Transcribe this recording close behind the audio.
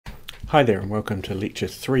Hi there and welcome to lecture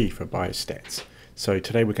 3 for Biostats. So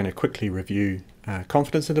today we're going to quickly review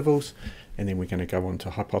confidence intervals, and then we're going to go on to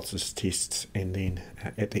hypothesis tests, and then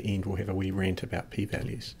at the end we'll have a wee rant about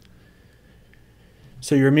p-values.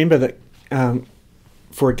 So you remember that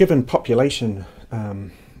for a given population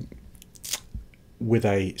with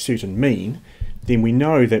a certain mean, then we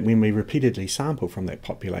know that when we repeatedly sample from that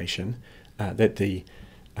population, that the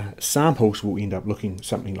samples will end up looking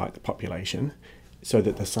something like the population, so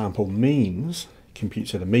that the sample means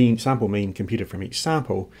so the sample mean computed from each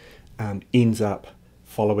sample ends up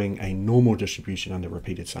following a normal distribution under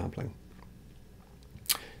repeated sampling.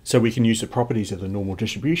 So we can use the properties of the normal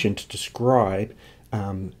distribution to describe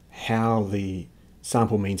how the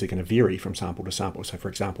sample means are going to vary from sample to sample. So for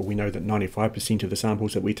example, we know that 95% of the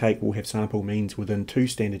samples that we take will have sample means within 2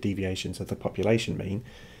 standard deviations of the population mean,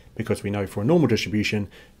 because we know for a normal distribution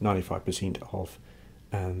 95% of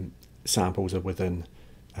samples are within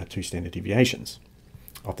 2 standard deviations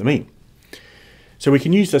of the mean. So we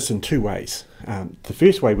can use this in 2 ways. The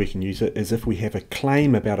first way we can use it is if we have a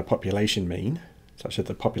claim about a population mean, such that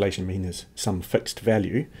the population mean is some fixed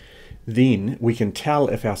value, then we can tell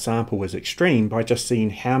if our sample is extreme by just seeing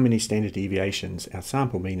how many standard deviations our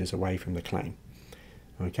sample mean is away from the claim.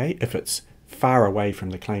 Okay, if it's far away from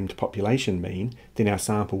the claimed population mean, then our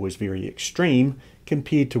sample was very extreme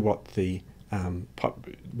compared to what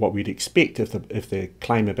we'd expect if the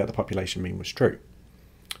claim about the population mean was true.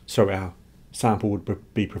 So our sample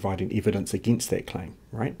would be providing evidence against that claim,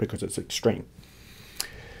 right? Because it's extreme.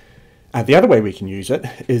 The other way we can use it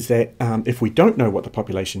is that if we don't know what the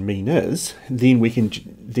population mean is, then we can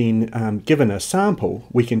given a sample,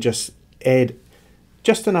 we can just add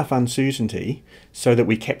just enough uncertainty so that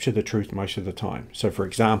we capture the truth most of the time. So for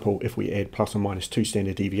example, if we add plus or minus 2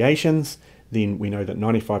 standard deviations, then we know that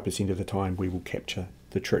 95% of the time we will capture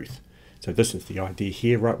the truth. So this is the idea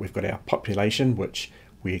here, right? We've got our population, which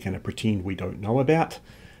we're going to pretend we don't know about,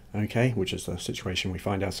 okay, which is the situation we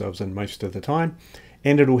find ourselves in most of the time,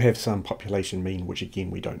 and it'll have some population mean, which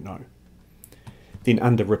again we don't know. Then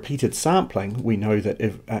under repeated sampling, we know that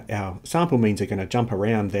if our sample means are going to jump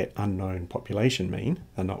around that unknown population mean,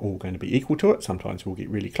 they're not all going to be equal to it. Sometimes we'll get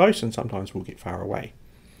really close and sometimes we'll get far away.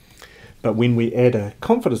 But when we add a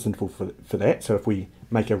confidence interval for that, so if we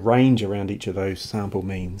make a range around each of those sample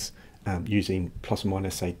means using plus or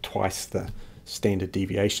minus, say, twice the standard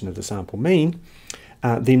deviation of the sample mean,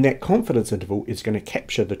 then that confidence interval is going to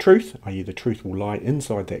capture the truth, i.e. the truth will lie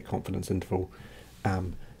inside that confidence interval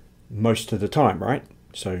most of the time, right?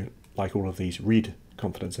 So like all of these red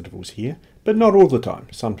confidence intervals here, but not all the time.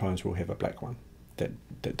 Sometimes we'll have a black one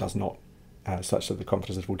that does not, such that the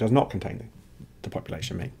confidence interval does not contain the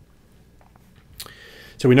population mean.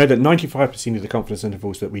 So we know that 95% of the confidence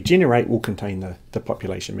intervals that we generate will contain the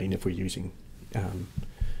population mean if we're using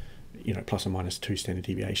plus or minus 2 standard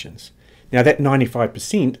deviations. Now that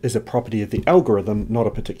 95% is a property of the algorithm, not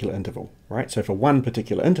a particular interval, right? So for one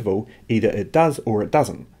particular interval, either it does or it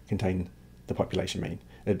doesn't contain the population mean.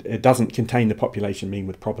 It doesn't contain the population mean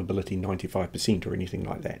with probability 95% or anything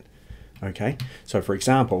like that. Okay, so for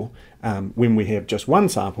example, when we have just one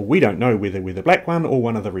sample, we don't know whether we're the black one or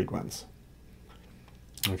one of the red ones.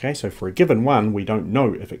 Okay, so for a given one, we don't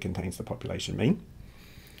know if it contains the population mean,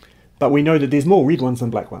 but we know that there's more red ones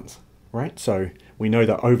than black ones, right? So we know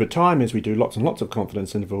that over time, as we do lots and lots of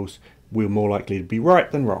confidence intervals, we're more likely to be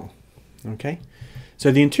right than wrong. Okay,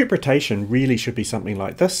 so the interpretation really should be something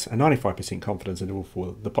like this. A 95% confidence interval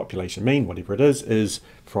for the population mean, whatever it is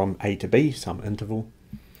from A to B, some interval.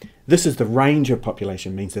 This is the range of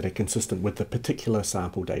population means that are consistent with the particular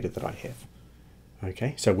sample data that I have.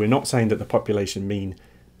 Okay, so we're not saying that the population mean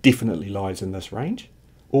definitely lies in this range.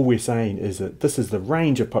 All we're saying is that this is the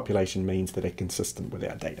range of population means that are consistent with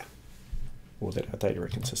our data, or that our data are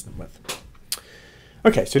consistent with.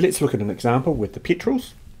 Okay, so let's look at an example with the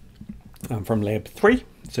petrels from lab 3.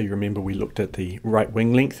 So you remember we looked at the right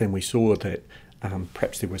wing length and we saw that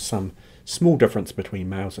perhaps there was some small difference between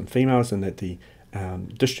males and females, and that the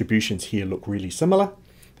distributions here look really similar.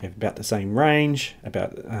 They have about the same range,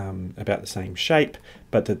 about the same shape,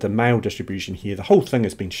 but that the male distribution here, the whole thing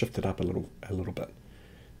has been shifted up a little bit,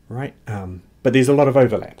 right? But there's a lot of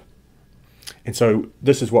overlap. And so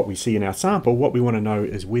this is what we see in our sample. What we want to know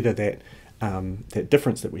is whether that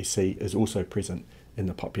difference that we see is also present in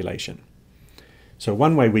the population. So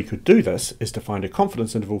one way we could do this is to find a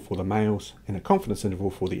confidence interval for the males and a confidence interval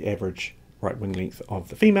for the average right wing length of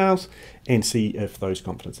the females, and see if those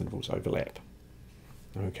confidence intervals overlap.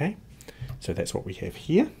 Okay, so that's what we have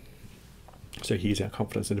here. So here's our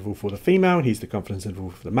confidence interval for the female, here's the confidence interval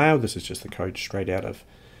for the male. This is just the code straight out of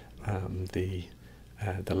the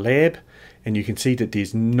the lab, and you can see that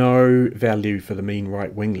there's no value for the mean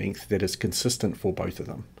right wing length that is consistent for both of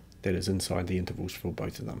them, that is inside the intervals for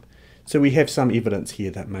both of them. So we have some evidence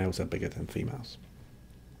here that males are bigger than females.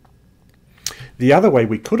 The other way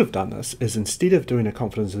we could have done this is, instead of doing a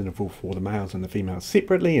confidence interval for the males and the females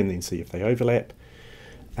separately and then see if they overlap,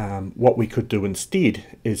 what we could do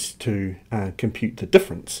instead is to compute the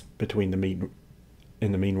difference between the mean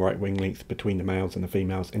and the mean right wing length between the males and the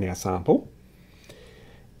females in our sample,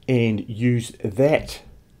 and use that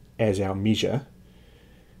as our measure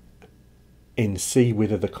and see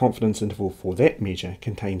whether the confidence interval for that measure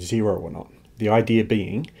contains 0 or not. The idea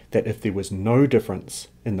being that if there was no difference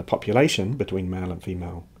in the population between male and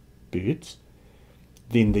female birds,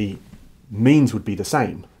 then the means would be the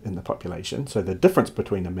same in the population, so the difference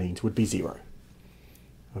between the means would be 0.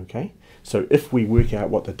 Okay, so if we work out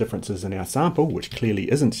what the difference is in our sample, which clearly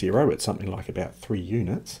isn't 0, it's something like about 3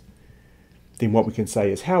 units, then what we can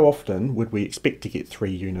say is, how often would we expect to get 3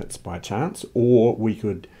 units by chance? Or we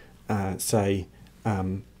could say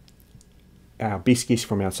our best guess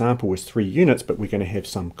from our sample was 3 units, but we're going to have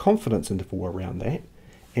some confidence interval around that.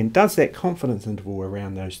 And does that confidence interval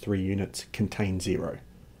around those 3 units contain 0?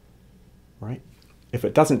 Right? If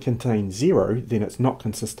it doesn't contain 0, then it's not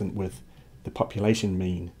consistent with the population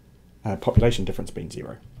mean, population difference being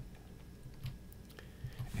 0.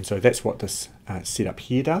 And so that's what this setup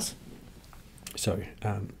here does. So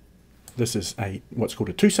this is what's called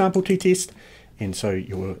a 2-sample t-test, and so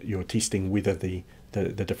you're testing whether the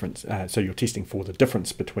difference. So you're testing for the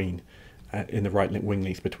difference between in the right wing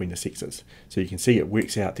length between the sexes. So you can see it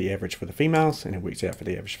works out the average for the females and it works out for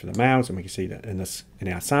the average for the males, and we can see that in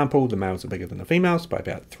our sample the males are bigger than the females by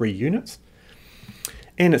about 3 units,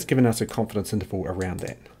 and it's given us a confidence interval around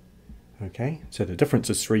that. Okay, so the difference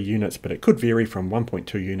is 3 units, but it could vary from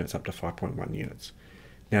 1.2 units up to 5.1 units.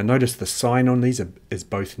 Now notice the sign on these is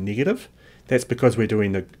both negative. That's because we're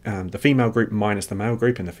doing the female group minus the male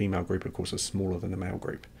group, and the female group of course is smaller than the male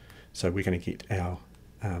group. So we're going to get our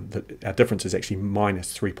difference is actually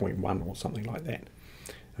minus 3.1 or something like that.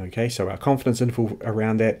 Okay, so our confidence interval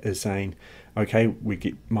around that is saying, okay, we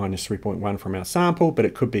get minus 3.1 from our sample, but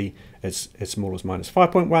it could be as small as minus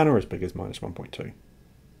 5.1 or as big as minus 1.2.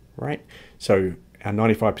 Right? So our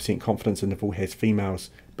 95% confidence interval has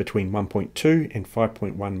females between 1.2 and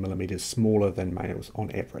 5.1 millimeters smaller than males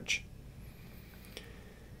on average.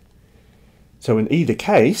 So in either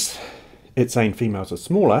case, it's saying females are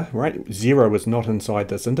smaller, right? 0 is not inside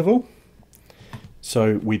this interval.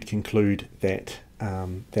 So we'd conclude that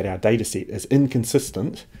that our data set is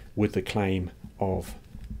inconsistent with the claim of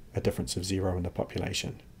a difference of 0 in the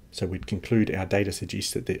population. So we'd conclude our data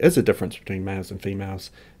suggests that there is a difference between males and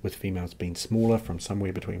females, with females being smaller from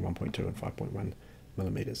somewhere between 1.2 and 5.1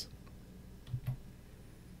 millimeters.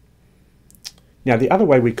 Now the other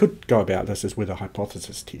way we could go about this is with a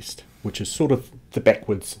hypothesis test, which is sort of the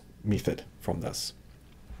backwards method from this.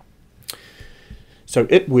 So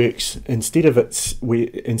it works, instead of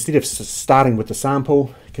starting with the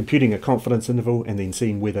sample, computing a confidence interval, and then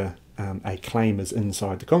seeing whether a claim is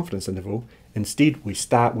inside the confidence interval. Instead, we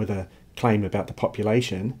start with a claim about the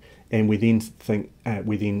population, and we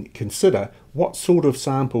then consider what sort of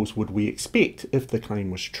samples would we expect if the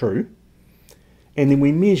claim was true, and then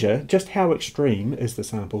we measure just how extreme is the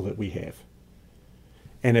sample that we have.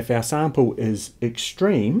 And if our sample is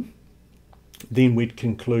extreme, then we'd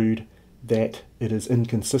conclude that it is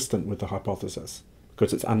inconsistent with the hypothesis,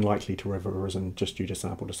 because it's unlikely to have arisen just due to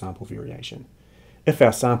sample variation. If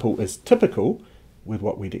our sample is typical with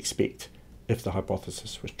what we'd expect if the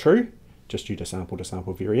hypothesis was true, just due to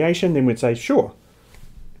sample variation, then we'd say, sure,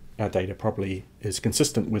 our data probably is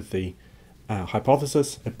consistent with the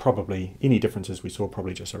hypothesis. Any differences we saw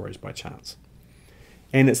probably just arose by chance.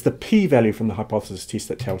 And it's the p-value from the hypothesis test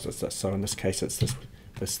that tells us this. So in this case, it's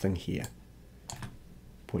this thing here,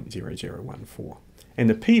 0.0014. And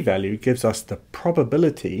the p-value gives us the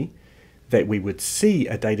probability that we would see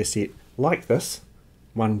a data set like this,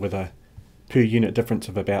 one with a per unit difference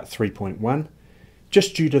of about 3.1,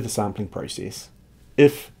 just due to the sampling process,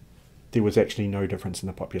 if there was actually no difference in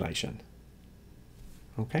the population.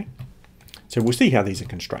 Okay, so we'll see how these are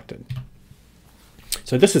constructed.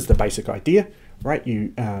 So this is the basic idea, right?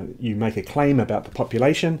 You make a claim about the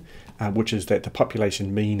population, which is that the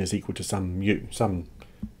population mean is equal to some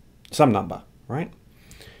number, right?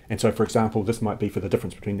 And so, for example, this might be for the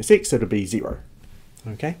difference between the sex, it would be 0.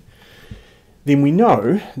 Okay. Then we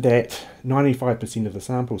know that 95% of the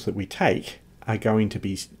samples that we take are going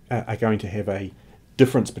to have a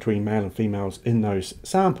difference between male and females in those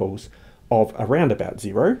samples of around about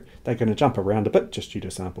 0. They're going to jump around a bit just due to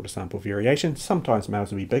sample variation. Sometimes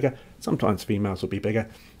males will be bigger, sometimes females will be bigger.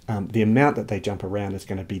 The amount that they jump around is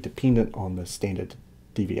going to be dependent on the standard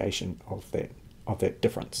deviation of that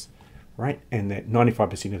difference, right? And that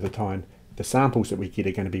 95% of the time, the samples that we get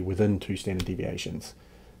are going to be within 2 standard deviations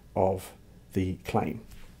of the claim.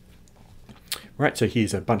 Right, so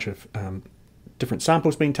here's a bunch of different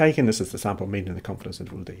samples being taken. This is the sample mean and the confidence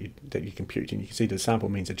interval that you compute. And you can see the sample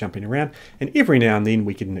means are jumping around. And every now and then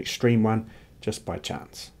we get an extreme one just by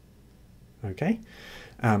chance. Okay,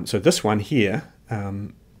 so this one here,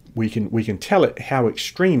 we can tell it how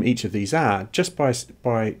extreme each of these are just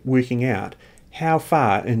by working out how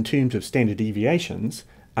far in terms of standard deviations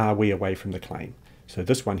are we away from the claim. So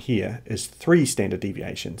this one here is 3 standard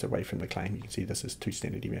deviations away from the claim. You can see this is 2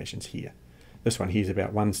 standard deviations here. This one here is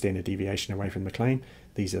about 1 standard deviation away from the claim.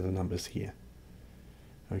 These are the numbers here.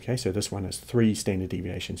 Okay, so this one is 3 standard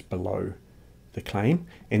deviations below the claim.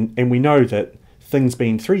 And we know that things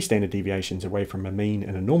being 3 standard deviations away from a mean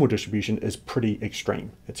in a normal distribution is pretty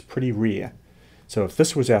extreme. It's pretty rare. So if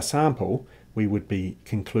this was our sample, we would be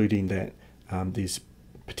concluding that there's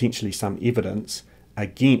potentially some evidence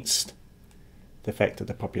against the fact that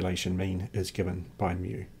the population mean is given by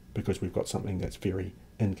mu, because we've got something that's very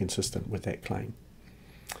inconsistent with that claim.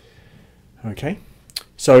 Okay,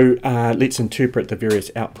 so let's interpret the various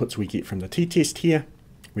outputs we get from the t-test here.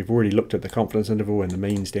 We've already looked at the confidence interval and the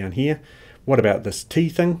means down here. What about this t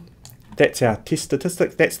thing? That's our test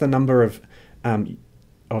statistic. That's the number of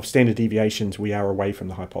standard deviations we are away from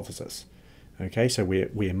the hypothesis. Okay, so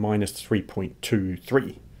we're minus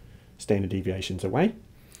 3.23 standard deviations away.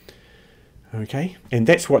 Okay, and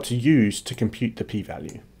that's what's used to compute the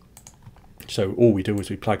p-value. So all we do is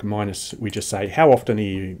we plug minus, we just say how often are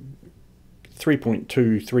you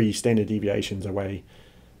 3.23 standard deviations away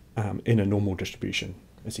in a normal distribution,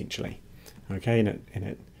 essentially. Okay, and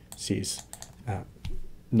it says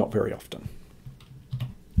not very often.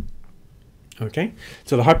 Okay,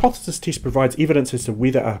 so the hypothesis test provides evidence as to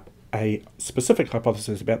whether a specific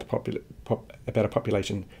hypothesis about a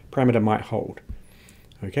population parameter might hold.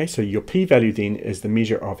 Okay, so your p-value then is the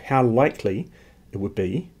measure of how likely it would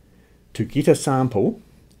be to get a sample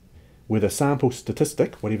with a sample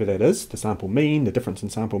statistic, whatever that is, the sample mean, the difference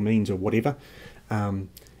in sample means or whatever,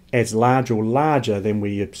 as large or larger than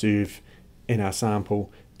we observe in our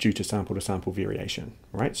sample due to sample variation,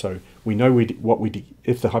 right? So we know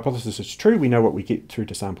if the hypothesis is true, we know what we get through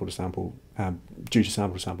to sample due to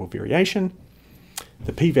sample variation.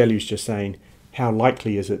 The p-value is just saying how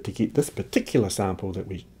likely is it to get this particular sample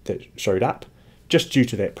that showed up just due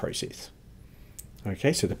to that process.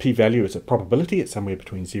 Okay, so the p-value is a probability. It's somewhere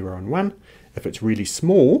between 0 and 1. If it's really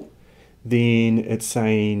small, then it's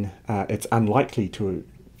saying it's unlikely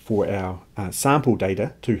for our sample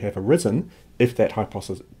data to have arisen if that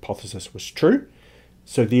hypothesis was true.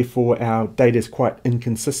 So therefore our data is quite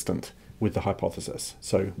inconsistent with the hypothesis.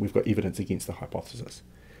 So we've got evidence against the hypothesis.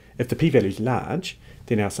 If the p-value is large,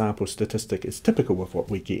 then our sample statistic is typical of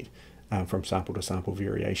what we get from sample to sample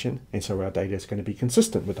variation, and so our data is going to be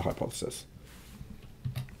consistent with the hypothesis.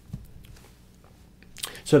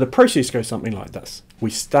 So the process goes something like this. We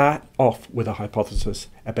start off with a hypothesis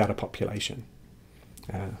about a population,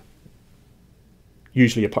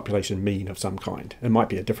 usually a population mean of some kind. It might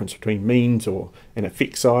be a difference between means or an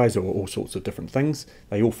effect size or all sorts of different things.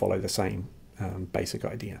 They all follow the same basic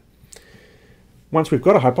idea. Once we've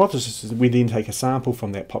got a hypothesis, we then take a sample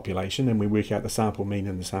from that population and we work out the sample mean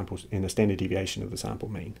and the standard deviation of the sample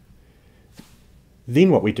mean.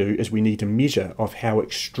 Then what we do is we need to measure of how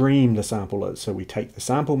extreme the sample is. So we take the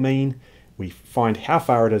sample mean, we find how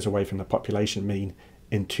far it is away from the population mean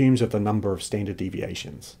in terms of the number of standard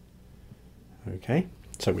deviations. Okay,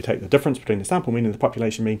 so we take the difference between the sample mean and the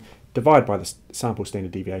population mean, divide by the sample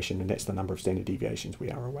standard deviation, and that's the number of standard deviations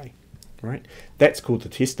we are away. Right? That's called the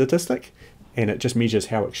test statistic, and it just measures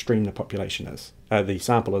how extreme the population is, the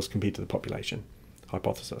sample is compared to the population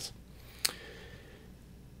hypothesis.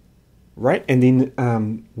 Right, and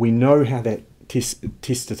then we know how that test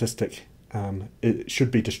statistic it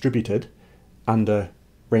should be distributed under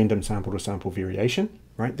random sample to sample variation.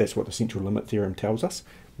 Right, that's what the central limit theorem tells us.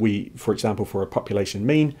 For example, for a population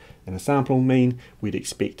mean and a sample mean, we'd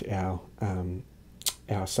expect our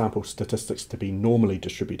sample statistics to be normally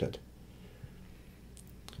distributed.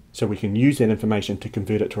 So we can use that information to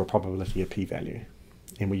convert it to a probability of p-value.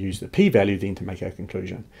 And we use the p-value then to make our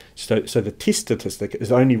conclusion. So the test statistic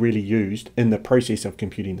is only really used in the process of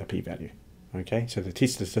computing the p-value. Okay, so the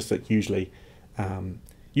test statistic usually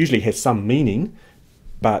has some meaning,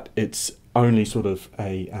 but it's only sort of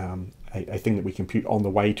a a thing that we compute on the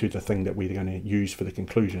way to the thing that we're going to use for the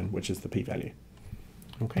conclusion, which is the p-value.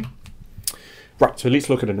 Okay. Right, so let's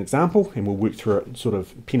look at an example, and we'll work through it sort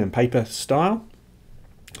of pen and paper style.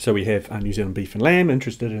 So we have New Zealand beef and lamb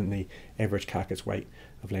interested in the average carcass weight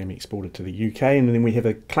of lamb exported to the UK, and then we have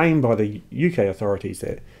a claim by the UK authorities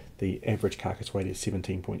that the average carcass weight is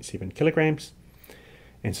 17.7 kilograms.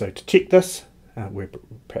 And so to check this, we're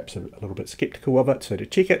perhaps a little bit skeptical of it. So to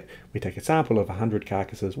check it, we take a sample of 100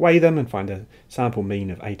 carcasses, weigh them, and find a sample mean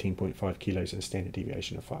of 18.5 kilos and a standard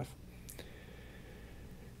deviation of 5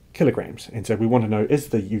 kilograms. And so we want to know, is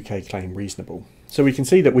the UK claim reasonable? So we can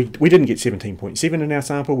see that we didn't get 17.7 in our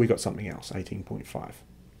sample, we got something else, 18.5.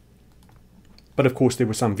 But of course there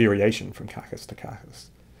was some variation from carcass to carcass.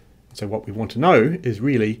 So what we want to know is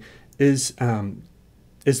really, is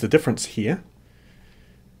the difference here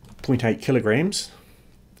 0.8 kilograms,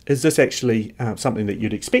 is this actually something that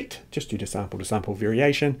you'd expect just due to sample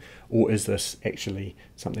variation, or is this actually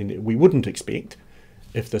something that we wouldn't expect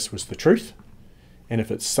if this was the truth? And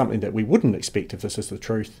if it's something that we wouldn't expect if this is the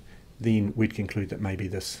truth, then we'd conclude that maybe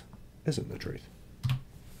this isn't the truth.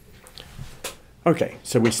 Okay,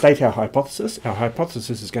 so we state our hypothesis. Our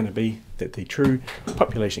hypothesis is going to be that the true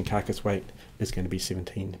population carcass weight is going to be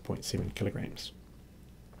 17.7 kilograms.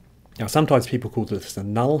 Now, sometimes people call this a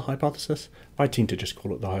null hypothesis. I tend to just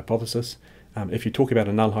call it the hypothesis. If you talk about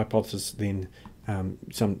a null hypothesis, then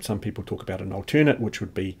some people talk about an alternate, which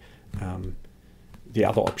would be the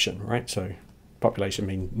other option, right? So population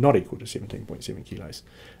mean not equal to 17.7 kilos.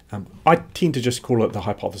 I tend to just call it the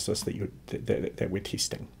hypothesis that we're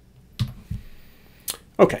testing.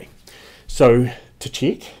 Okay, so to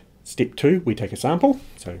check, step 2, we take a sample.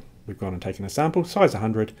 So we've gone and taken a sample, size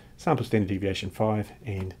 100, sample standard deviation 5,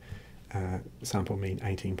 and sample mean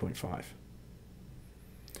 18.5.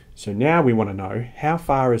 So now we want to know how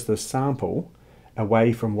far is this sample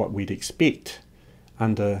away from what we'd expect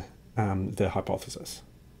under the hypothesis.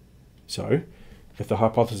 So if the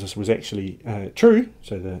hypothesis was actually true,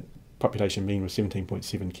 so the population mean was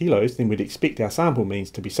 17.7 kilos, then we'd expect our sample means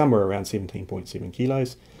to be somewhere around 17.7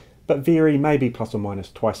 kilos, but vary maybe plus or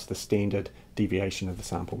minus twice the standard deviation of the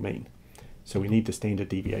sample mean. So we need the standard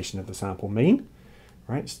deviation of the sample mean,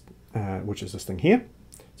 right, which is this thing here.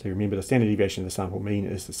 So remember, the standard deviation of the sample mean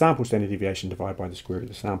is the sample standard deviation divided by the square root of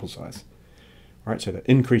the sample size. Right, so the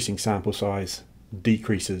increasing sample size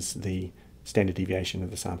decreases the standard deviation of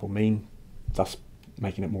the sample mean, thus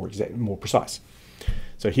making it more exact, more precise.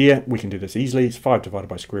 So here we can do this easily. It's 5 divided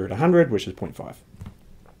by square root of 100, which is 0.5.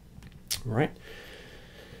 Right.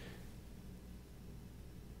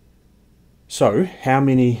 So how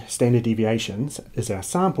many standard deviations is our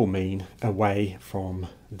sample mean away from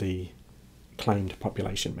the claimed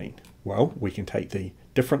population mean? Well, we can take the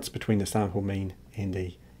difference between the sample mean and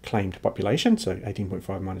the claimed population, so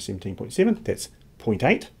 18.5 minus 17.7, that's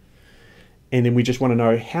 0.8. And then we just want to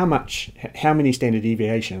know how many standard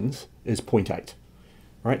deviations is 0.8.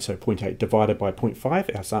 Right, so 0.8 divided by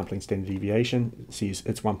 0.5, our sampling standard deviation says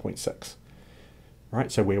it's 1.6.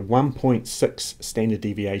 Right, so we're 1.6 standard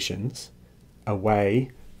deviations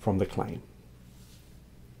away from the claim.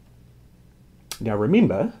 Now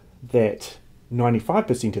remember that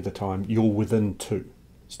 95% of the time you're within 2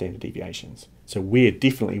 standard deviations. So we're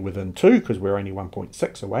definitely within 2 because we're only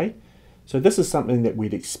 1.6 away. So this is something that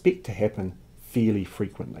we'd expect to happen fairly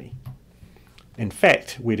frequently. In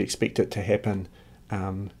fact, we'd expect it to happen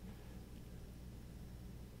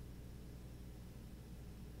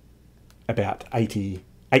about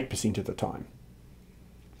 88% of the time.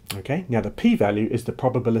 Okay, now the p-value is the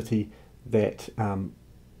probability that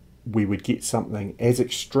we would get something as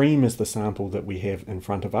extreme as the sample that we have in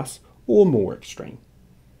front of us, or more extreme.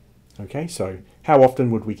 Okay, so how often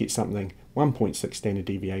would we get something 1.6 standard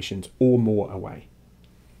deviations or more away?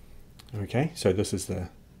 Okay, so this is the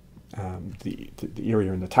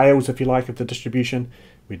area in the tails, if you like, of the distribution.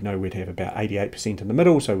 We'd know we'd have about 88% in the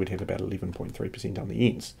middle, so we'd have about 11.3% on the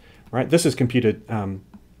ends. Right, this is computed.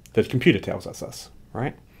 The computer tells us this.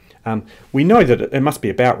 Right, we know that it must be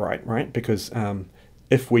about right, because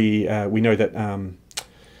if we know that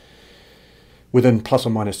within plus or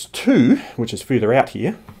minus 2, which is further out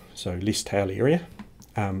here, so less tail area,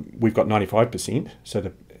 we've got 95%.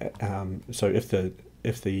 So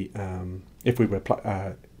if we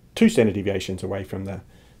were 2 standard deviations away from the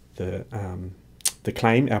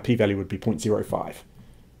claim, our p-value would be 0.05,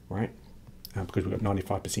 right? Because we've got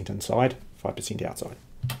 95% inside, 5% outside.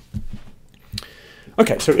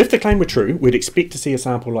 Okay, so if the claim were true, we'd expect to see a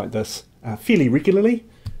sample like this fairly regularly,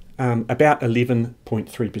 about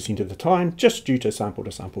 11.3% of the time, just due to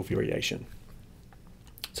sample variation.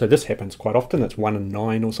 So this happens quite often. It's 1 in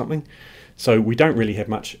 9 or something. So we don't really have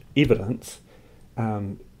much evidence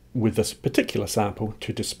with this particular sample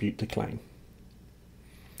to dispute the claim.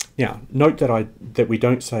 Now, note that we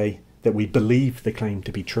don't say that we believe the claim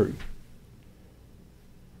to be true,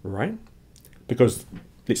 right? Because,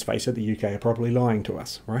 let's face it, the UK are probably lying to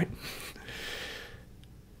us, right?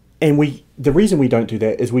 And the reason we don't do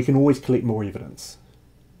that is we can always collect more evidence,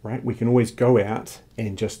 right? We can always go out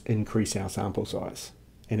and just increase our sample size.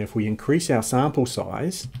 And if we increase our sample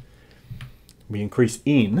size, we increase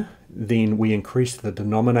n, then we increase the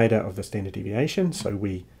denominator of the standard deviation. So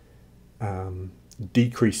we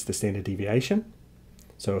decrease the standard deviation.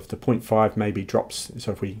 So if the 0.5 maybe drops,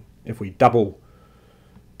 so if we double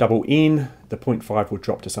n, the 0.5 will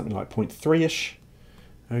drop to something like 0.3ish.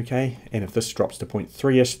 Okay, and if this drops to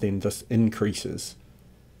 0.3ish, then this increases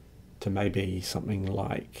to maybe something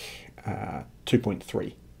like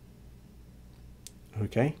 2.3.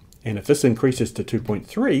 Okay, and if this increases to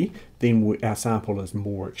 2.3, then our sample is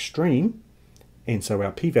more extreme, and so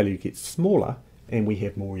our p-value gets smaller, and we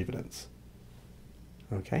have more evidence.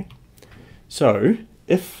 Okay, so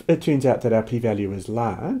if it turns out that our p-value is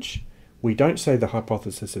large, we don't say the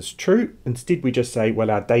hypothesis is true. Instead, we just say,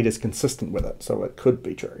 well, our data is consistent with it, so it could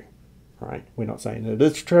be true, right? We're not saying it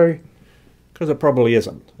is true, because it probably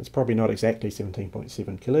isn't. It's probably not exactly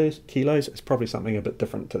 17.7 kilos. It's probably something a bit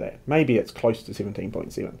different to that. Maybe it's close to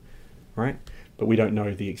 17.7, right? But we don't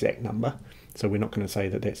know the exact number, so we're not going to say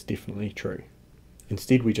that that's definitely true.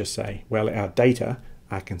 Instead, we just say, well, our data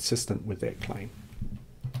are consistent with that claim.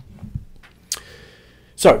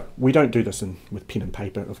 So we don't do this with pen and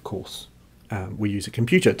paper, of course. We use a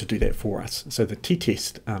computer to do that for us. So the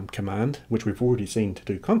t-test command, which we've already seen to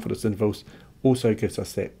do confidence intervals, also gives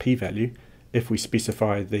us that p-value if we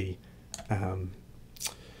specify the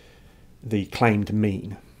claimed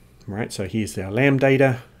mean, right? So here's our lamb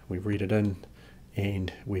data. We read it in,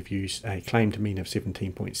 and we've used a claimed mean of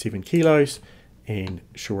 17.7 kilos, and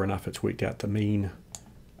sure enough, it's worked out the mean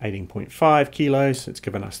 18.5 kilos. It's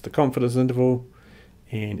given us the confidence interval,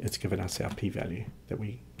 and it's given us our p-value that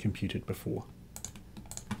we computed before.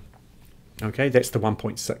 Okay, that's the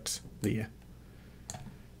 1.6 there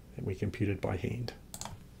that we computed by hand.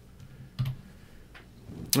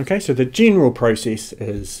 Okay, so the general process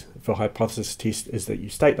is for hypothesis test is that you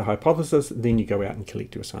state the hypothesis, then you go out and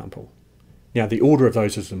collect your sample. Now, the order of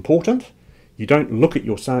those is important. You don't look at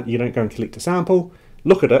you don't go and collect a sample,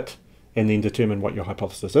 look at it, and then determine what your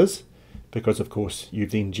hypothesis is, because of course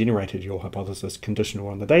you've then generated your hypothesis conditional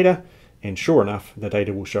on the data, and sure enough, the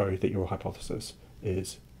data will show that your hypothesis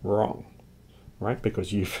is wrong, right?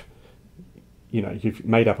 Because you've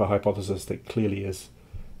made up a hypothesis that clearly is,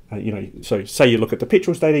 so say you look at the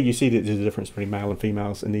petrels data, you see that there's a difference between male and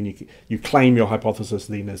females, and then you claim your hypothesis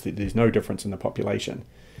then is that there's no difference in the population,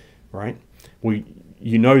 right? Well,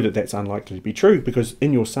 you know that that's unlikely to be true because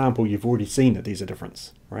in your sample you've already seen that there's a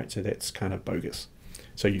difference, right? So that's kind of bogus.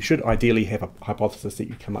 So you should ideally have a hypothesis that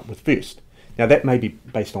you come up with first. Now that may be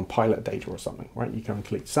based on pilot data or something, right? You go and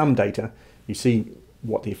collect some data, you see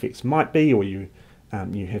what the effects might be, or you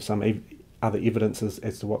have some other evidences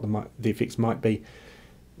as to what the effects might be.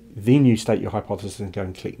 Then you state your hypothesis and go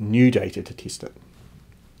and collect new data to test it.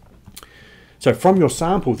 So from your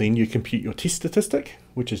sample then you compute your test statistic,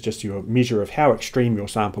 which is just your measure of how extreme your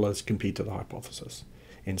sample is compared to the hypothesis.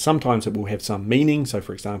 And sometimes it will have some meaning. So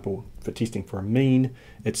for example, for testing for a mean,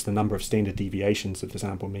 it's the number of standard deviations of the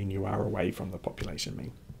sample mean you are away from the population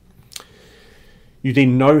mean. You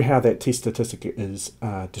then know how that test statistic is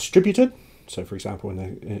distributed. So for example,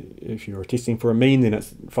 if you're testing for a mean, then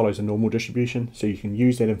it follows a normal distribution. So you can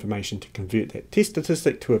use that information to convert that test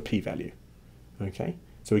statistic to a p-value. Okay.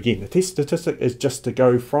 So again, the test statistic is just to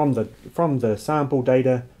go from the sample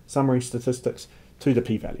data, summary statistics, to the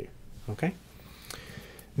p-value. Okay.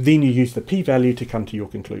 Then you use the p-value to come to your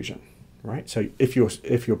conclusion, right? So if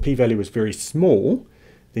your p-value is very small,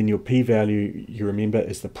 then your p-value, you remember,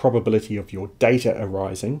 is the probability of your data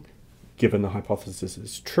arising given the hypothesis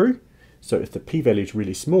is true. So if the p-value is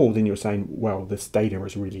really small, then you're saying, well, this data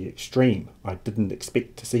is really extreme. I didn't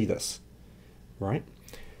expect to see this, right?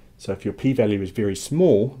 So if your p-value is very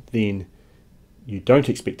small, then you don't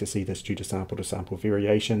expect to see this due to sample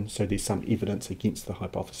variation, so there's some evidence against the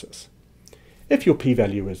hypothesis. If your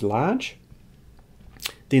p-value is large,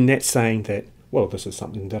 then that's saying that, well, this is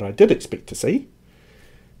something that I did expect to see,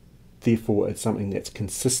 therefore it's something that's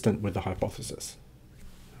consistent with the hypothesis.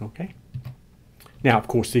 Okay. Now, of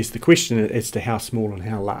course, there's the question as to how small and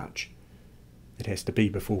how large it has to be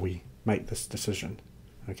before we make this decision.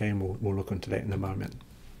 Okay, and we'll look into that in a moment.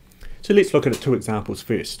 So let's look at two examples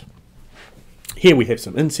first. Here we have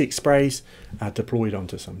some insect sprays deployed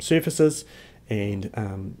onto some surfaces, and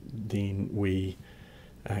then we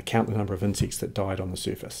count the number of insects that died on the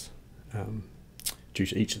surface due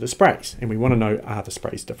to each of the sprays, and we want to know, are the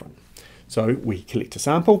sprays different? So we collect a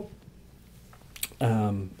sample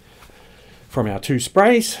from our two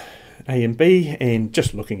sprays, A and B, and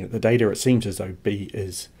just looking at the data, it seems as though B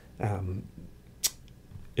is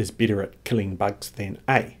better at killing bugs than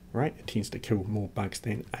A, right? It tends to kill more bugs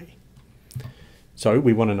than A. So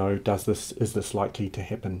we want to know, is this likely to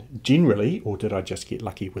happen generally, or did I just get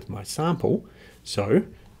lucky with my sample? So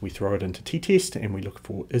we throw it into t-test and we look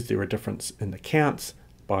for, is there a difference in the counts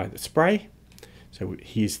by the spray? So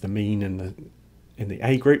here's the mean in the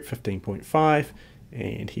A group, 15.5,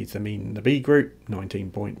 and here's the mean in the B group,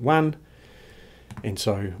 19.1. And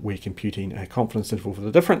so we're computing a confidence interval for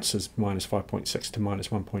the difference is minus 5.6 to minus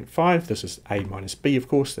 1.5. This is A minus B, of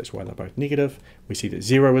course, that's why they're both negative. We see that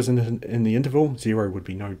 0 is in the interval. 0 would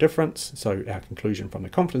be no difference. So our conclusion from the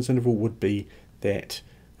confidence interval would be that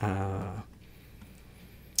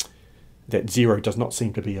that 0 does not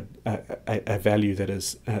seem to be a value that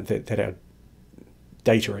is that our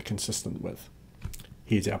data are consistent with.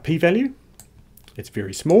 Here's our p-value. It's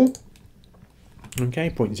very small. Okay,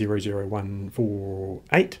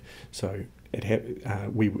 0.00148. So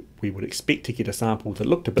we would expect to get a sample that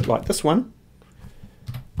looked a bit like this one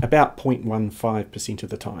about 0.15% of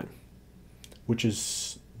the time, which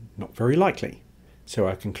is not very likely. So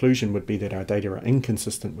our conclusion would be that our data are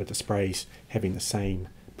inconsistent with the sprays having the same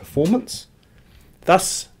performance.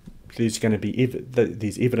 Thus, there's going to be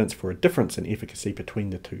there's evidence for a difference in efficacy between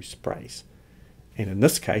the two sprays. And in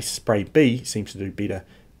this case, spray B seems to do better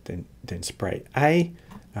than spray A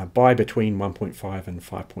by between 1.5 and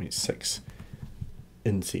 5.6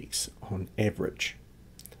 insects on average.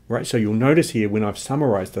 Right, so you'll notice here when I've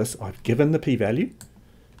summarized this, I've given the p-value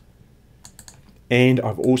and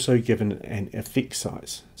I've also given an effect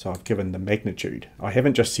size. So I've given the magnitude. I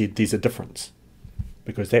haven't just said there's a difference,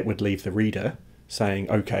 because that would leave the reader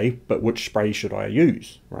saying, okay, but which spray should I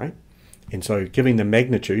use, right? And so giving the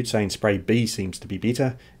magnitude, saying spray B seems to be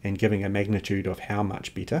better, and giving a magnitude of how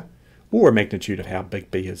much better, or a magnitude of how big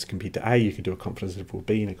B is compared to A. You could do a confidence interval for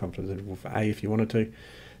B and a confidence interval for A if you wanted to.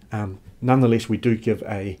 Nonetheless, we do give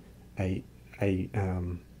a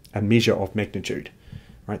measure of magnitude,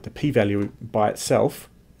 right? The p-value by itself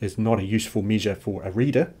is not a useful measure for a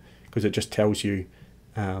reader, because it just tells you,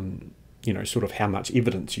 sort of how much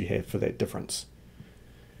evidence you have for that difference.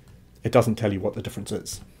 It doesn't tell you what the difference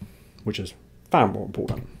is, which is far more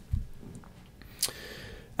important.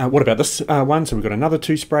 What about this one? So we've got another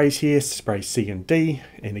two sprays here, spray C and D,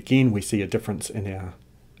 and again we see a difference in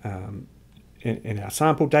our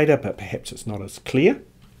sample data, but perhaps it's not as clear.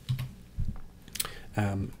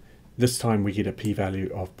 This time we get a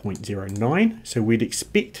p-value of 0.09, so we'd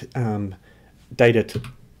expect data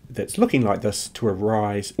that's looking like this to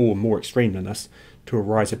arise, or more extreme than this, to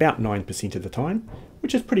arise about 9% of the time,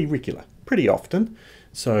 which is pretty regular, pretty often.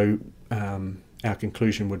 So our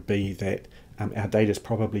conclusion would be that our data is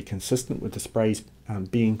probably consistent with the sprays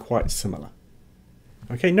being quite similar.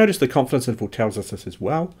 Okay, notice the confidence interval tells us this as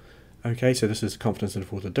well. Okay, so this is the confidence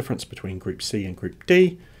interval, the difference between group C and group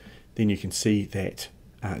D. Then you can see that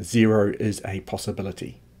 0 is a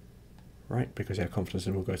possibility, right? Because our confidence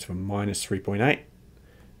interval goes from minus 3.8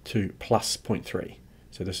 to plus 0.3.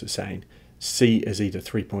 So this is saying C is either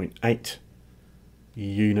 3.8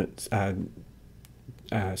 units,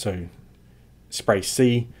 so spray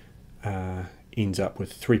C ends up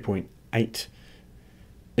with 3.8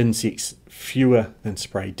 insects fewer than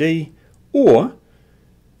spray D, or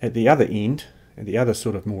at the other end, at the other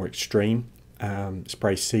sort of more extreme,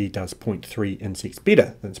 spray C does 0.3 insects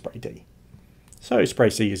better than spray D. So spray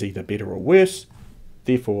C is either better or worse,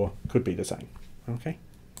 therefore could be the same. Okay.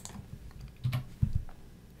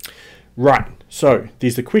 Right, so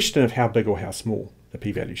there's the question of how big or how small the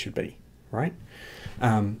p-value should be, right?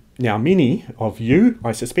 Now many of you,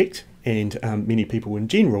 I suspect, and many people in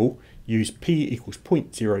general, use p equals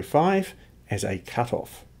 0.05 as a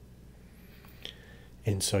cutoff.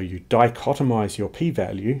 And so you dichotomize your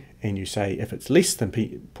p-value and you say if it's less than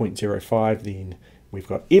 0.05, then we've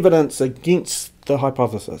got evidence against the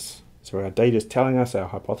hypothesis. So our data is telling us our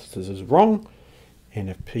hypothesis is wrong, and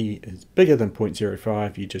if p is bigger than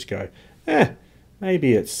 0.05, you just go,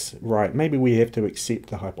 maybe it's right, maybe we have to accept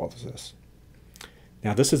the hypothesis.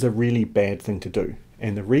 Now this is a really bad thing to do,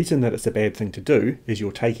 and the reason that it's a bad thing to do is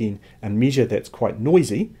you're taking a measure that's quite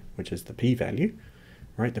noisy, which is the p-value,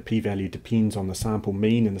 right? The p-value depends on the sample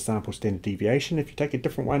mean and the sample standard deviation. If you take a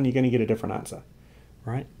different one, you're going to get a different answer,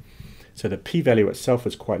 right? So the p-value itself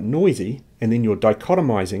is quite noisy, and then you're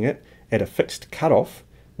dichotomizing it at a fixed cutoff,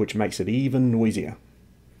 which makes it even noisier.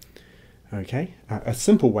 Okay, a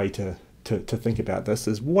simple way to think about this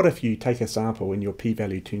is, what if you take a sample and your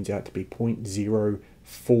p-value turns out to be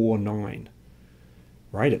 0.049,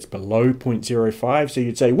 right? It's below 0.05, so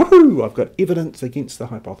you'd say, woohoo, I've got evidence against the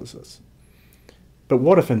hypothesis. But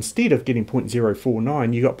what if instead of getting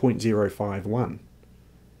 0.049, you got 0.051?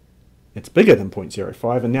 It's bigger than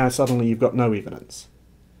 0.05, and now suddenly you've got no evidence.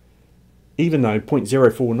 Even though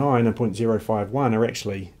 0.049 and 0.051 are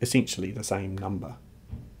actually essentially the same number,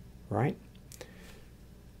 right?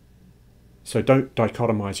 So don't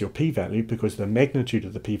dichotomize your p-value, because the magnitude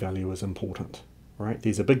of the p-value is important, right?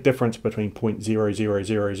 There's a big difference between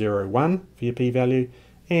 0.00001 for your p-value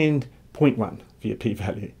and 0.1 for your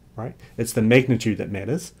p-value, right? It's the magnitude that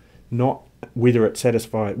matters, not whether it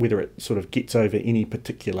sort of gets over any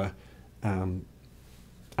particular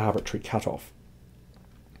arbitrary cutoff.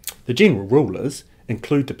 The general rule is,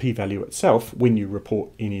 include the p-value itself when you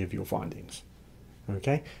report any of your findings.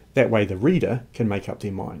 Okay, that way the reader can make up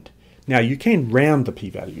their mind. Now you can round the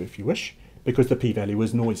p-value if you wish, because the p-value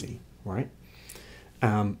is noisy, right?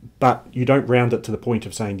 But you don't round it to the point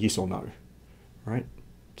of saying yes or no, right?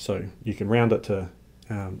 So you can round it to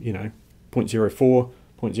 0.04,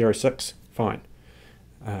 0.06, fine.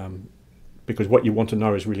 Because what you want to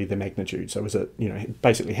know is really the magnitude. So is it,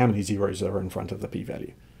 basically how many zeros are in front of the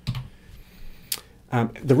p-value.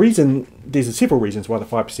 There's several reasons why the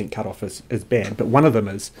 5% cutoff is bad, but one of them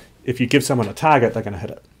is, if you give someone a target, they're going to hit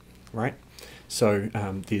it, right? So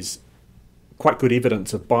there's quite good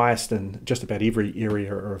evidence of bias in just about every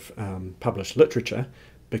area of published literature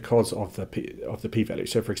because of the p-value.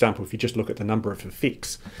 So for example, if you just look at the number of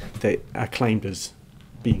effects that are claimed as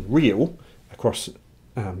being real across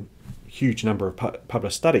huge number of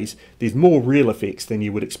published studies, there's more real effects than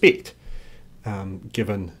you would expect,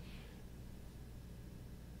 given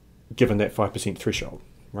that 5% threshold,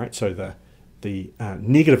 right? So the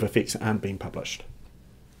negative effects aren't being published.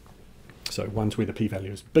 So ones where the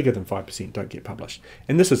p-value is bigger than 5% don't get published.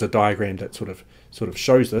 And this is a diagram that sort of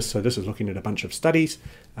shows this. So this is looking at a bunch of studies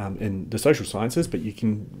in the social sciences, but you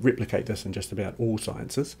can replicate this in just about all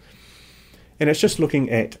sciences. And it's just looking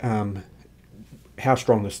at how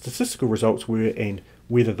strong the statistical results were and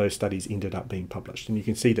whether those studies ended up being published. And you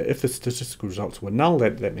can see that if the statistical results were null,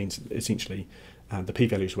 that means essentially the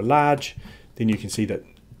p-values were large. Then you can see that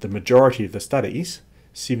the majority of the studies,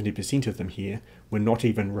 70% of them here, were not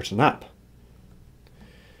even written up.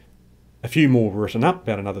 A few more were written up,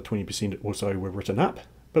 about another 20% or so were written up,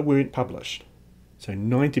 but weren't published. So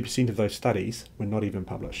 90% of those studies were not even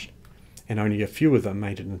published, and only a few of them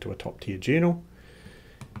made it into a top-tier journal.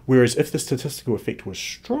 Whereas if the statistical effect was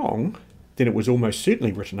strong, then it was almost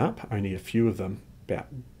certainly written up. Only a few of them, about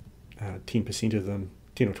 10% of them,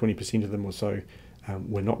 10 or 20% of them or so,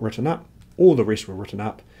 were not written up. All the rest were written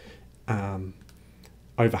up.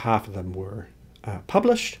 Over half of them were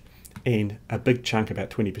published, and a big chunk, about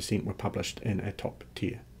 20%, were published in a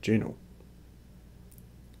top-tier journal.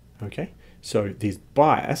 Okay, so there's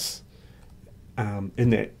bias in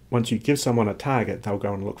that once you give someone a target, they'll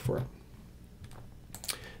go and look for it.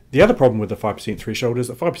 The other problem with the 5% threshold is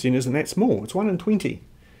that 5% isn't that small. It's 1 in 20,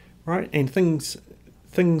 right? And things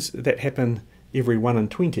that happen every 1 in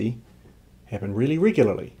 20 happen really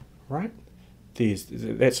regularly, right?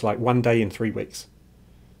 That's like 1 day in 3 weeks,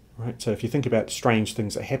 right? So if you think about strange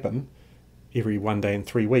things that happen every 1 day in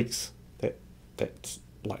 3 weeks, that's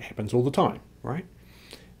like happens all the time, right?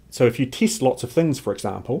 So if you test lots of things, for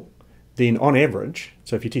example, then on average,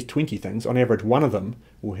 so if you test 20 things, on average one of them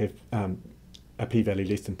will have a p-value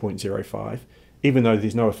less than 0.05, even though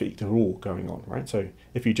there's no effect at all going on, right? So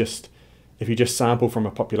if you just sample from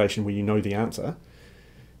a population where you know the answer,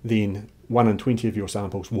 then 1 in 20 of your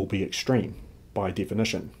samples will be extreme by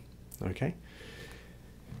definition, okay?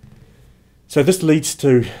 So this leads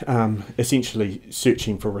to essentially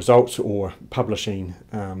searching for results or publishing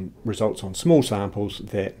results on small samples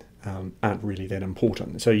that aren't really that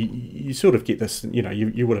important. So you sort of get this,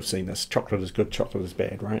 you would have seen this, chocolate is good, chocolate is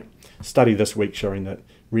bad, right? Study this week showing that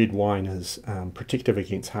red wine is protective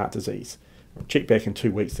against heart disease. Check back in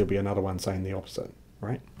 2 weeks, there'll be another one saying the opposite,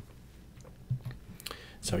 right?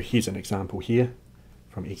 So here's an example here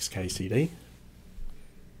from XKCD.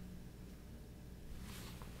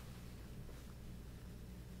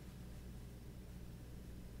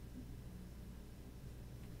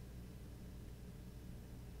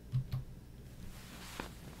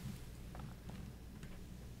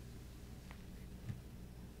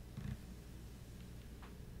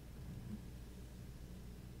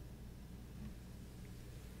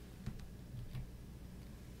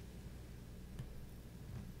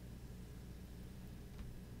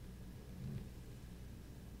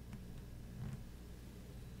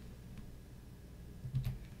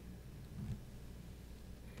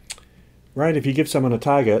 right? If you give someone a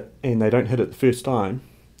target and they don't hit it the first time,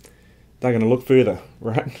 they're going to look further,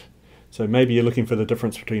 right? So maybe you're looking for the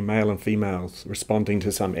difference between male and females responding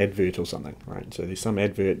to some advert or something, right? So there's some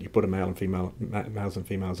advert, you put a males and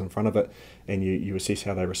females in front of it, and you assess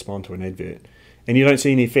how they respond to an advert. And you don't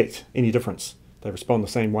see any effect, any difference. They respond the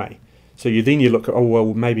same way. So you look at, oh,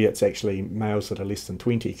 well, maybe it's actually males that are less than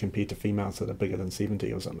 20 compared to females that are bigger than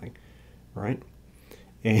 70 or something, right?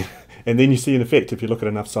 And then you see an effect if you look at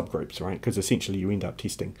enough subgroups, right? Because essentially you end up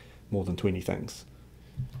testing more than 20 things.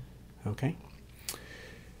 Okay.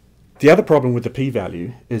 The other problem with the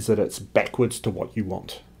p-value is that it's backwards to what you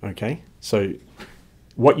want. Okay. So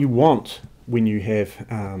what you want when you have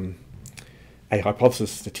a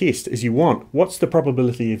hypothesis to test is you want, what's the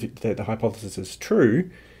probability that the hypothesis is true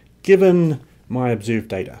given my observed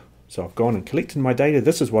data? So I've gone and collected my data.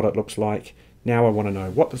 This is what it looks like. Now I want to know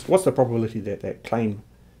what's the probability that that claimed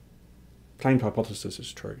hypothesis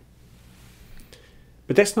is true.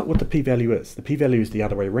 But that's not what the p-value is. The p-value is the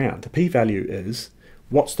other way around. The p-value is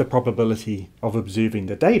what's the probability of observing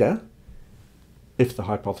the data if the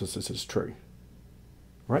hypothesis is true.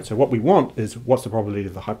 Right? So what we want is what's the probability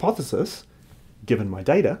of the hypothesis given my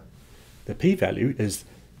data. The p-value is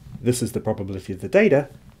this is the probability of the data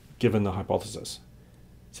given the hypothesis.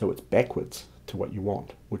 So it's backwards to what you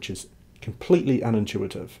want, which is completely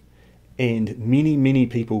unintuitive. And many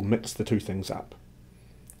people mix the two things up.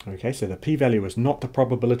 Okay, so the p-value is not the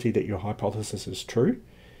probability that your hypothesis is true.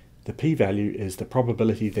 The p-value is the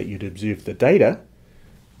probability that you'd observe the data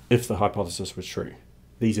if the hypothesis was true.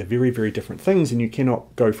 These are very different things, and you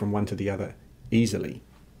cannot go from one to the other easily.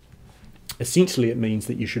 Essentially, it means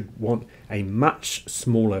that you should want a much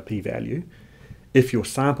smaller p-value if your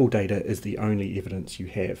sample data is the only evidence you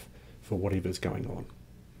have for whatever's going on.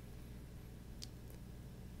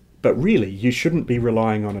 But really, you shouldn't be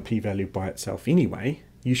relying on a p-value by itself anyway.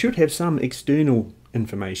 You should have some external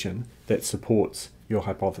information that supports your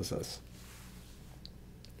hypothesis.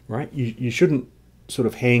 Right? You shouldn't sort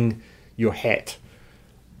of hang your hat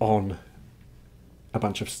on a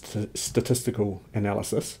bunch of statistical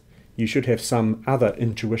analysis. You should have some other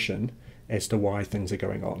intuition as to why things are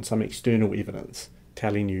going on, some external evidence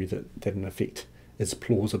telling you that an effect is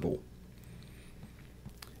plausible.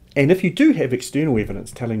 And if you do have external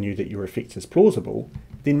evidence telling you that your effect is plausible,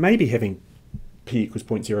 then maybe having p equals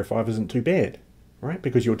 0.05 isn't too bad, right?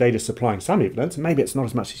 Because your data is supplying some evidence, and maybe it's not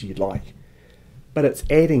as much as you'd like, but it's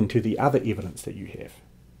adding to the other evidence that you have,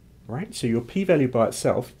 right? So your p-value by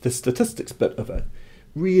itself, the statistics bit of it,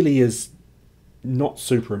 really is not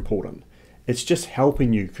super important. It's just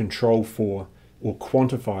helping you control for or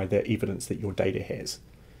quantify the evidence that your data has,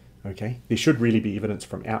 okay? There should really be evidence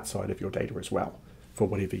from outside of your data as well for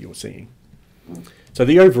whatever you're seeing. So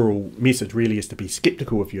the overall message really is to be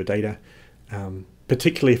skeptical of your data,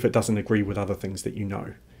 particularly if it doesn't agree with other things that you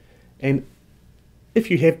know. And if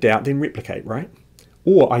you have doubt, then replicate, right?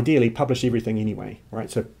 Or ideally publish everything anyway, right?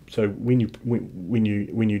 So when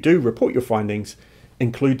you do report your findings,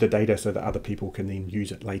 include the data so that other people can then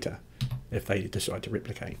use it later if they decide to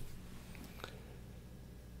replicate.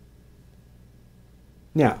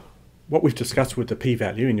 Now, what we've discussed with the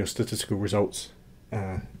p-value in your statistical results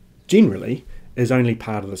generally is only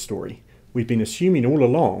part of the story. We've been assuming all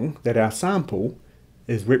along that our sample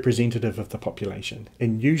is representative of the population,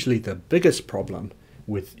 and usually the biggest problem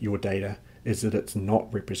with your data is that it's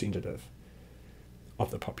not representative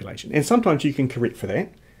of the population. And sometimes you can correct for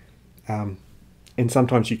that, and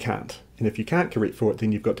sometimes you can't. And if you can't correct for it,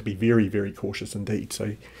 then you've got to be very cautious indeed.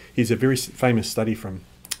 So here's a very famous study from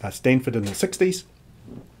Stanford in the 60s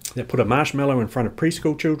that put a marshmallow in front of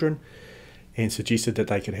preschool children and suggested that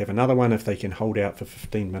they could have another one if they can hold out for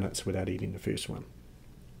 15 minutes without eating the first one.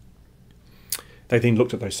 They then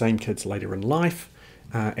looked at those same kids later in life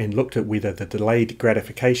and looked at whether the delayed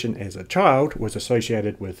gratification as a child was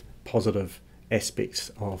associated with positive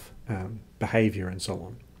aspects of behavior and so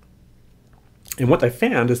on. And what they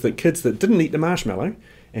found is that kids that didn't eat the marshmallow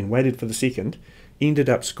and waited for the second ended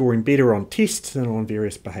up scoring better on tests than on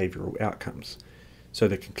various behavioral outcomes. So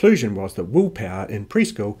the conclusion was that willpower in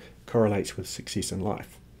preschool correlates with success in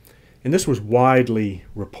life. And this was widely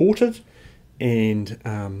reported and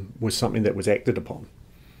was something that was acted upon.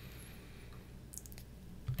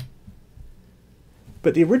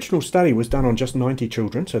 But the original study was done on just 90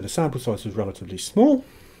 children, so the sample size was relatively small,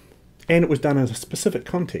 and it was done in a specific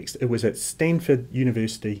context. It was at Stanford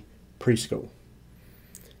University Preschool.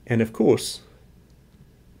 And of course,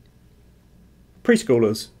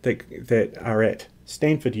 preschoolers that are at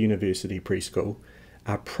Stanford University Preschool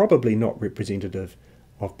are probably not representative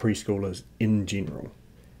of preschoolers in general,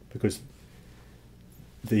 because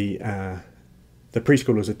the the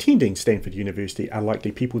preschoolers attending Stanford University are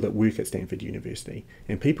likely people that work at Stanford University.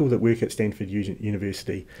 And people that work at Stanford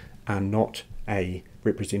University are not a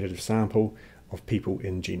representative sample of people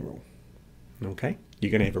in general. Okay,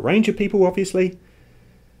 you're going to have a range of people, obviously,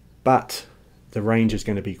 but the range is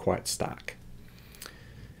going to be quite stark.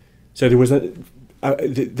 So there was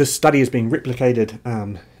this study has been replicated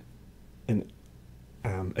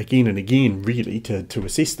again and again, really, to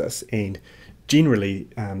assess this, and generally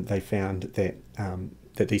they found that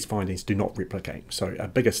that these findings do not replicate. So a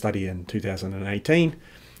bigger study in 2018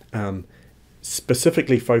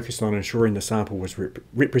 specifically focused on ensuring the sample was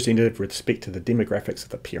representative with respect to the demographics of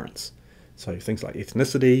the parents. So things like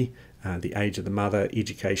ethnicity, the age of the mother,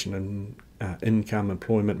 education and income,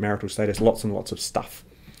 employment, marital status, lots and lots of stuff.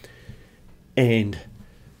 And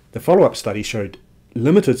the follow-up study showed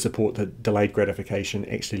limited support that delayed gratification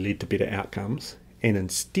actually led to better outcomes, and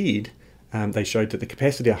instead they showed that the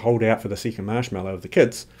capacity to hold out for the second marshmallow of the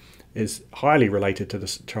kids is highly related to the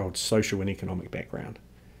child's social and economic background.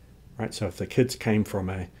 Right? So if the kids came from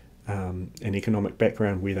an economic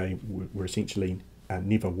background where they were essentially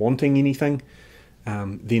never wanting anything,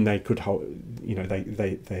 then they could hold,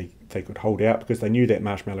 they could hold out because they knew that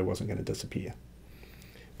marshmallow wasn't going to disappear.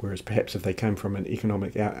 Whereas perhaps if they came from an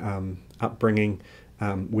economic upbringing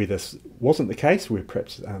where this wasn't the case, where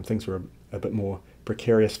perhaps things were a bit more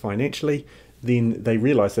precarious financially, then they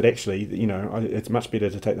realised that actually, it's much better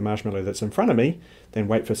to take the marshmallow that's in front of me than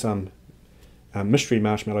wait for some mystery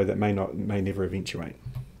marshmallow that may never eventuate.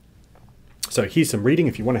 So here's some reading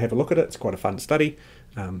if you want to have a look at it. It's quite a fun study.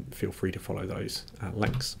 Feel free to follow those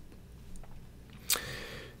links.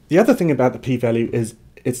 The other thing about the p-value is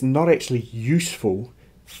it's not actually useful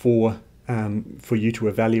for you to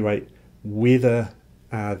evaluate whether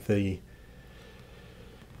the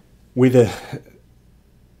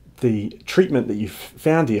treatment that you've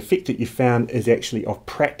found, the effect that you've found, is actually of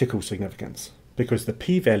practical significance, because the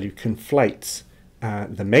p-value conflates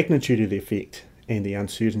the magnitude of the effect and the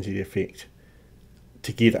uncertainty of the effect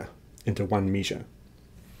together into one measure.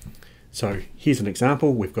 So here's an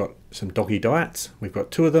example. We've got some doggy diets. We've got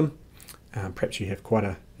two of them. Perhaps you have quite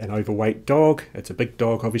an overweight dog. It's a big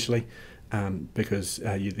dog, obviously, because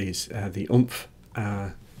the oomph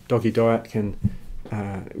doggy diet can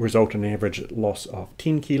result in an average loss of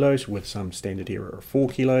 10 kilos with some standard error of 4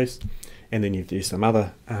 kilos. And then there's some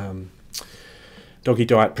other doggy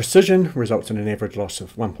diet precision results in an average loss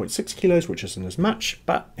of 1.6 kilos, which isn't as much,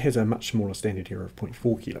 but has a much smaller standard error of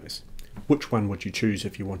 0.4 kilos. Which one would you choose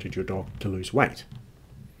if you wanted your dog to lose weight?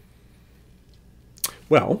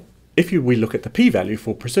 Well, if we look at the p-value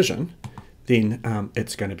for precision, then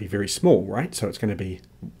it's going to be very small, right? So it's going to be,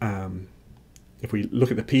 if we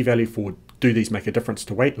look at the p-value for do these make a difference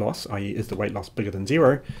to weight loss, i.e. is the weight loss bigger than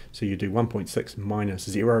 0? So you do 1.6 minus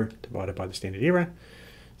 0 divided by the standard error.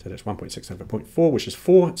 So that's 1.6 over 0.4, which is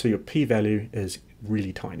 4. So your p-value is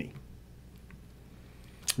really tiny.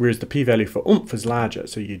 Whereas the p-value for oomph is larger.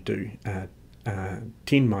 So you do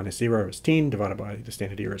 10 minus 0 is 10 divided by the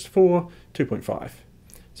standard error is 4, 2.5.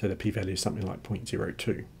 So the p-value is something like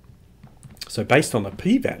 0.02. So based on the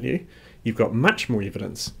p-value, you've got much more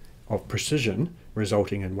evidence of precision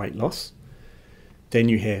resulting in weight loss than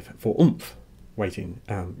you have for oomph resulting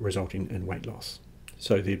in weight loss.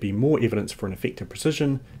 So there'd be more evidence for an effective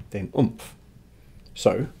precision than oomph.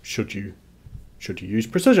 So should you use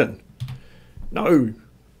precision? No.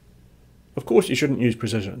 Of course you shouldn't use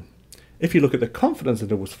precision. If you look at the confidence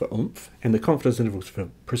intervals for oomph and the confidence intervals for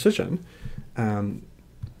precision,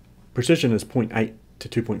 precision is 0.8 to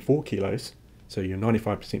 2.4 kilos. So you're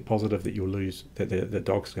 95% positive that you'll lose, that the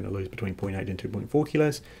dog's going to lose between 0.8 and 2.4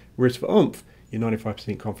 kilos. Whereas for oomph, you're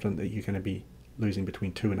 95% confident that you're going to be losing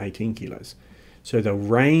between 2 and 18 kilos. So the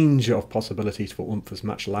range of possibilities for oomph is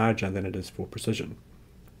much larger than it is for precision.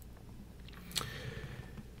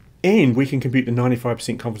 And we can compute the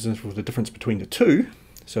 95% confidence interval for the difference between the two.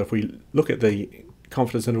 So if we look at the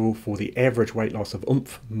confidence interval for the average weight loss of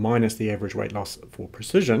oomph minus the average weight loss for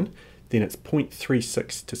precision, then it's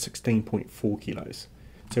 0.36 to 16.4 kilos.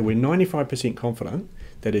 So we're 95% confident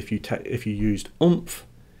that if you used oomph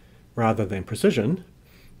rather than precision,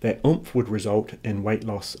 that oomph would result in weight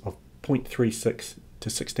loss of 0.36 to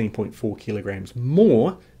 16.4 kilograms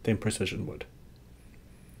more than precision would.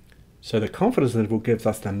 So the confidence interval gives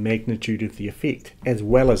us the magnitude of the effect as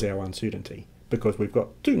well as our uncertainty, because we've got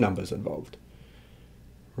two numbers involved,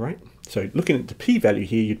 right? So looking at the p-value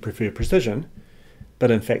here, you'd prefer precision, but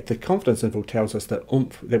in fact the confidence interval tells us that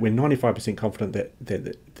we're 95% confident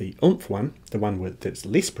that the oomph one, the one that's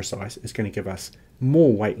less precise, is going to give us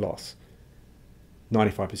more weight loss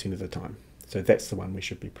 95% of the time. So that's the one we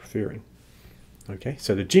should be preferring. Okay,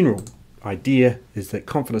 so the general idea is that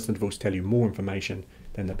confidence intervals tell you more information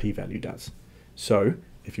than the p-value does. So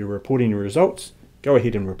if you're reporting your results, go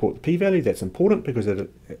ahead and report the p-value. That's important because it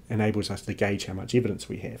enables us to gauge how much evidence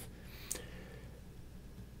we have.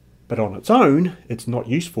 But on its own, it's not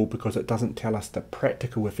useful because it doesn't tell us the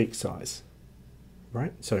practical effect size,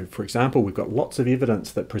 right? So for example, we've got lots of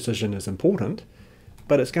evidence that precision is important,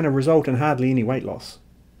 but it's going to result in hardly any weight loss,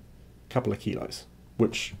 a couple of kilos,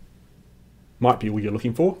 which might be all you're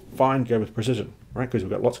looking for. Fine, go with precision, right? Because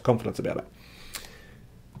we've got lots of confidence about it.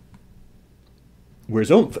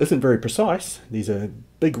 Whereas oomph isn't very precise. There's a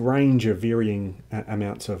big range of varying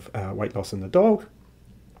amounts of weight loss in the dog,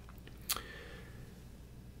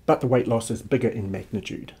 but the weight loss is bigger in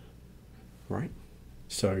magnitude, right?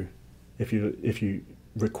 So if you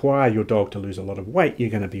require your dog to lose a lot of weight, you're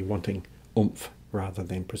going to be wanting oomph rather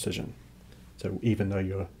than precision. So even though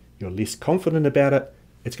you're less confident about it,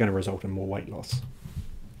 it's going to result in more weight loss.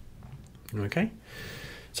 Okay,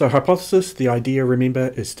 so hypothesis, the idea, remember,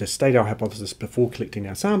 is to state our hypothesis before collecting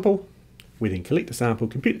our sample. We then collect the sample,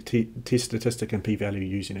 compute the test statistic and p-value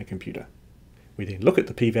using a computer. We then look at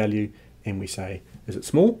the p-value and we say, is it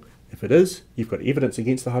small? If it is, you've got evidence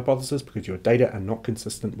against the hypothesis because your data are not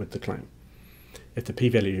consistent with the claim. If the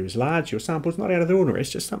p-value is large, your sample is not out of the ordinary.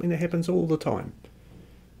 It's just something that happens all the time.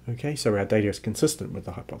 Okay, so our data is consistent with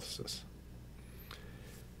the hypothesis.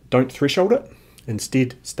 Don't threshold it.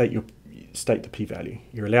 Instead, state the p-value.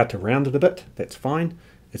 You're allowed to round it a bit. That's fine.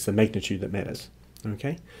 It's the magnitude that matters.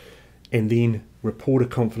 Okay, and then report a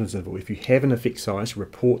confidence interval. If you have an effect size,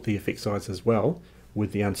 report the effect size as well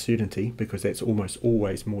with the uncertainty, because that's almost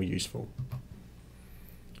always more useful.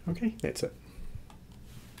 Okay, that's it.